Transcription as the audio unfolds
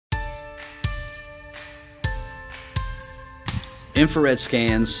Infrared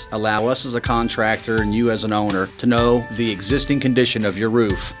scans allow us as a contractor and you as an owner to know the existing condition of your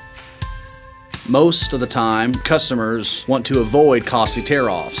roof. Most of the time, customers want to avoid costly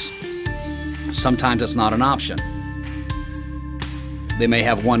tear-offs. Sometimes that's not an option. They may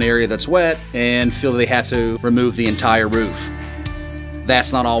have one area that's wet and feel they have to remove the entire roof.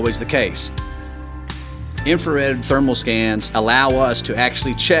 That's not always the case. Infrared thermal scans allow us to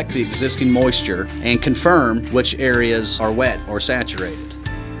actually check the existing moisture and confirm which areas are wet or saturated.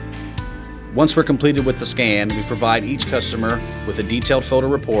 Once we're completed with the scan, we provide each customer with a detailed photo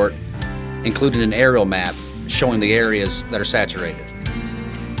report, including an aerial map showing the areas that are saturated.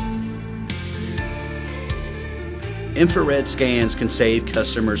 Infrared scans can save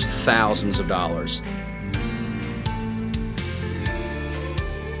customers thousands of dollars.